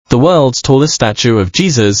The world's tallest statue of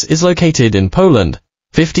Jesus is located in Poland,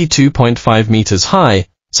 52.5 meters high,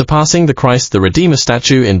 surpassing the Christ the Redeemer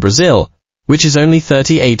statue in Brazil, which is only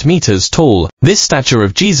 38 meters tall. This statue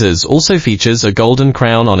of Jesus also features a golden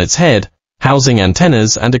crown on its head, housing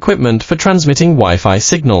antennas and equipment for transmitting Wi-Fi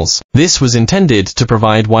signals. This was intended to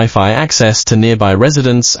provide Wi-Fi access to nearby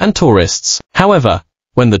residents and tourists. However,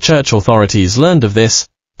 when the church authorities learned of this,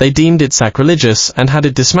 they deemed it sacrilegious and had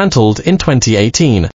it dismantled in 2018.